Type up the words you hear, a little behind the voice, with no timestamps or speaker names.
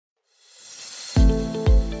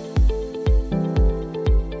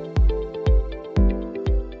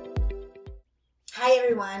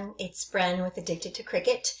everyone, it's Bren with Addicted to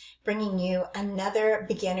Cricut, bringing you another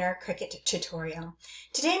beginner Cricut tutorial.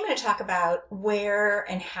 Today I'm going to talk about where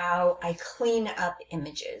and how I clean up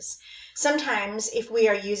images. Sometimes if we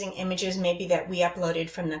are using images maybe that we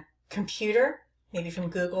uploaded from the computer, maybe from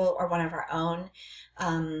Google or one of our own,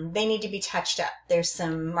 they need to be touched up. There's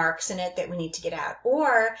some marks in it that we need to get out.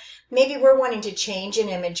 Or maybe we're wanting to change an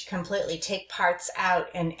image completely, take parts out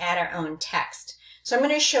and add our own text. So I'm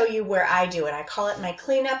going to show you where I do it. I call it my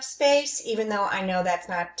cleanup space, even though I know that's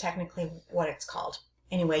not technically what it's called.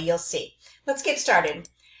 Anyway, you'll see. Let's get started.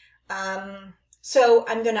 So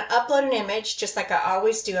I'm going to upload an image just like I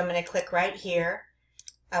always do. I'm going to click right here,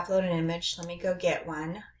 upload an image. Let me go get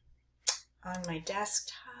one on my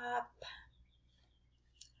desktop.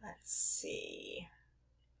 Let's see.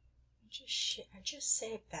 I just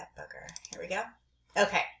saved that booger. Here we go.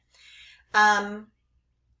 Okay.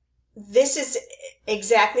 This is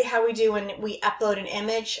exactly how we do when we upload an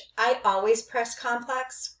image. I always press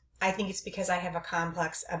complex. I think it's because I have a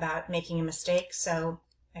complex about making a mistake, so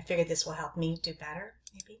I figured this will help me do better,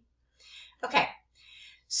 maybe. Okay,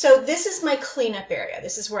 so this is my cleanup area.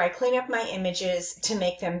 This is where I clean up my images to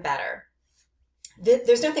make them better.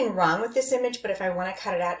 There's nothing wrong with this image, but if I want to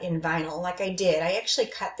cut it out in vinyl, like I did, I actually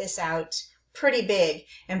cut this out pretty big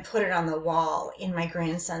and put it on the wall in my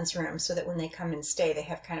grandson's room so that when they come and stay, they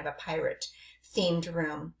have kind of a pirate themed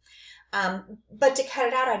room. But to cut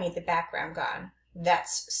it out, I need the background gone.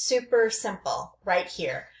 That's super simple right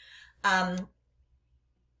here.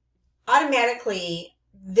 Automatically,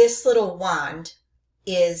 this little wand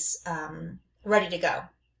is ready to go.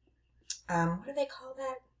 What do they call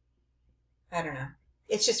that? I don't know.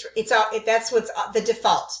 It's just, that's what's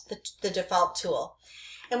the default tool.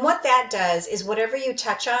 And what that does is whatever you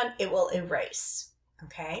touch on, it will erase,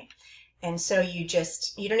 okay? And so you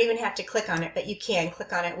don't even have to click on it, but you can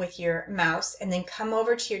click on it with your mouse and then come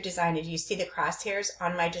over to your design. If you see the crosshairs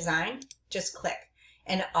on my design, just click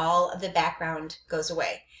and all of the background goes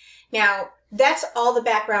away. Now, that's all the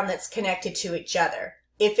background that's connected to each other.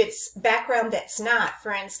 If it's background that's not,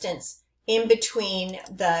 for instance, in between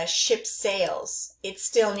the ship's sails, it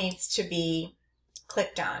still needs to be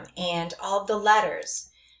clicked on. And all of the letters,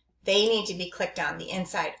 they need to be clicked on the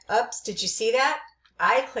inside. Oops, did you see that?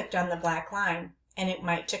 I clicked on the black line and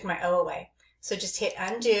it took my O away. So just hit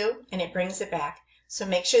undo and it brings it back. So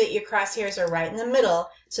make sure that your crosshairs are right in the middle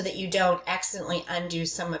so that you don't accidentally undo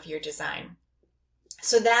some of your design.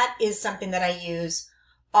 So that is something that I use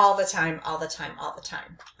all the time,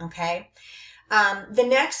 okay? The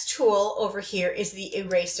next tool over here is the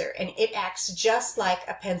eraser, and it acts just like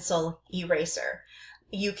a pencil eraser.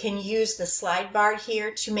 You can use the slide bar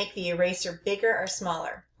here to make the eraser bigger or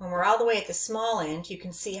smaller. When we're all the way at the small end, you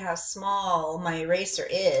can see how small my eraser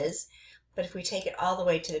is, but if we take it all the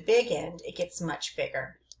way to the big end, it gets much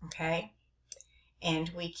bigger, okay? And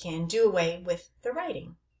we can do away with the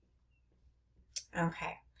writing.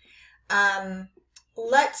 Okay.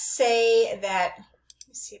 Let's say that, let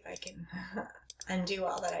me see if I can undo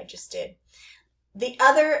all that I just did. The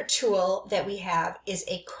other tool that we have is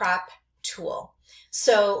a crop tool.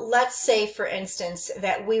 So let's say, for instance,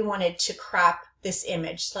 that we wanted to crop this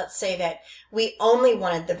image. Let's say that we only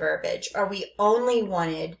wanted the verbiage, or we only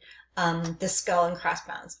wanted the skull and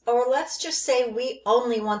crossbones. Or let's just say we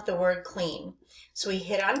only want the word clean. So we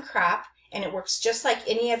hit on crop, and it works just like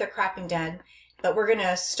any other cropping done. But we're going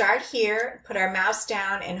to start here, put our mouse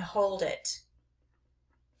down, and hold it.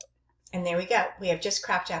 And there we go. We have just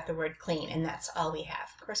cropped out the word clean, and that's all we have.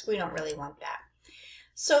 Of course, we don't really want that.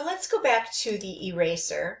 So let's go back to the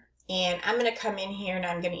eraser, and I'm going to come in here and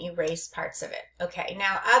I'm going to erase parts of it. Okay,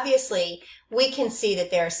 now obviously we can see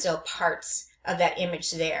that there are still parts of that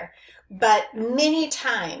image there, but many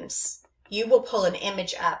times you will pull an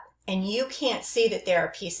image up and you can't see that there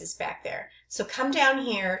are pieces back there. So come down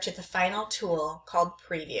here to the final tool called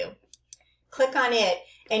Preview. Click on it,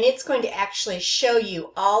 and it's going to actually show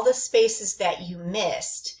you all the spaces that you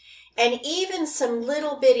missed, and even some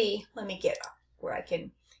little bitty, let me get where I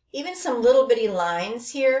can, even some little bitty lines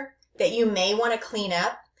here that you may want to clean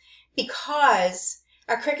up, because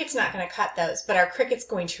our Cricut's not going to cut those, but our Cricut's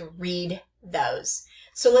going to read those.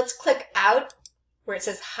 So let's click out where it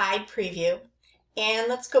says Hide Preview, and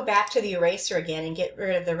let's go back to the eraser again and get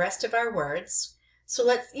rid of the rest of our words. So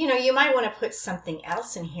let's, you might want to put something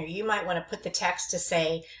else in here. You might want to put the text to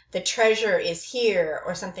say, the treasure is here,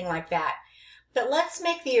 or something like that. But let's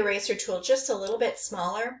make the eraser tool just a little bit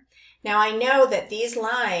smaller. Now I know that these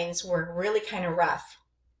lines were really kind of rough,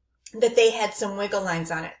 that they had some wiggle lines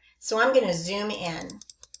on it. So I'm going to zoom in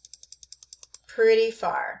pretty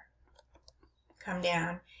far, come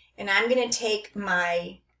down, and I'm going to take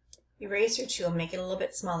my eraser tool, make it a little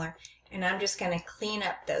bit smaller, and I'm just going to clean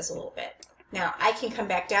up those a little bit. Now I can come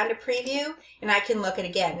back down to preview and I can look at it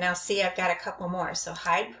again. Now see, I've got a couple more. So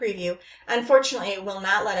hide preview. Unfortunately, it will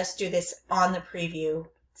not let us do this on the preview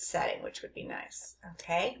setting, which would be nice.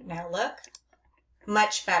 Okay, now look,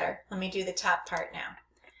 much better. Let me do the top part now.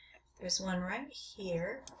 There's one right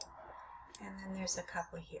here, and then there's a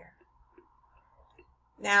couple here.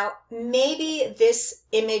 Now, maybe this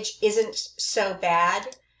image isn't so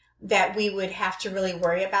bad that we would have to really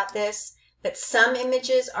worry about this, but some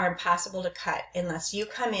images are impossible to cut unless you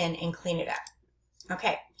come in and clean it up.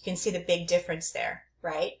 Okay, you can see the big difference there,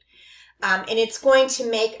 right? And it's going to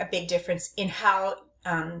make a big difference in how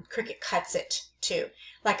Cricut cuts it too.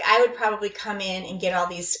 Like I would probably come in and get all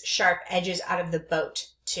these sharp edges out of the boat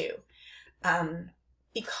too.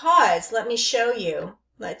 Because, let me show you,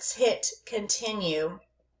 let's hit continue,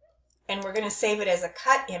 and we're going to save it as a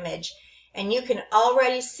cut image, and you can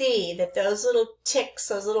already see that those little ticks,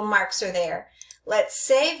 those little marks are there. Let's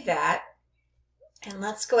save that, and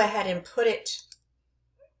let's go ahead and put it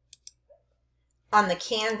on the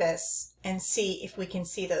canvas and see if we can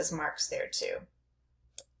see those marks there too.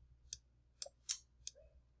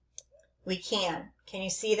 We can. Can you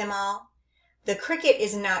see them all? The Cricut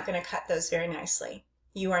is not going to cut those very nicely.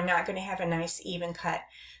 You are not going to have a nice even cut.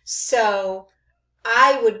 So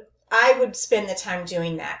I would spend the time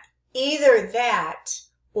doing that. Either that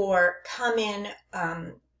or come in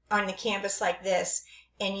on the canvas like this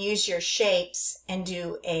and use your shapes and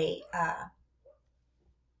do a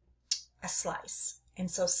slice.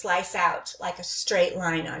 And so slice out like a straight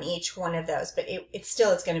line on each one of those, but it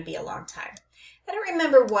still is going to be a long time. I don't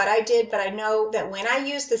remember what I did, but I know that when I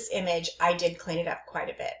used this image, I did clean it up quite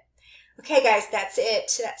a bit. Okay guys, that's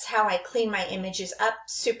it. That's how I clean my images up.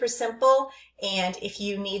 Super simple. And if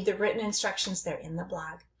you need the written instructions, they're in the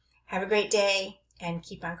blog. Have a great day and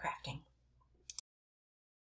keep on crafting.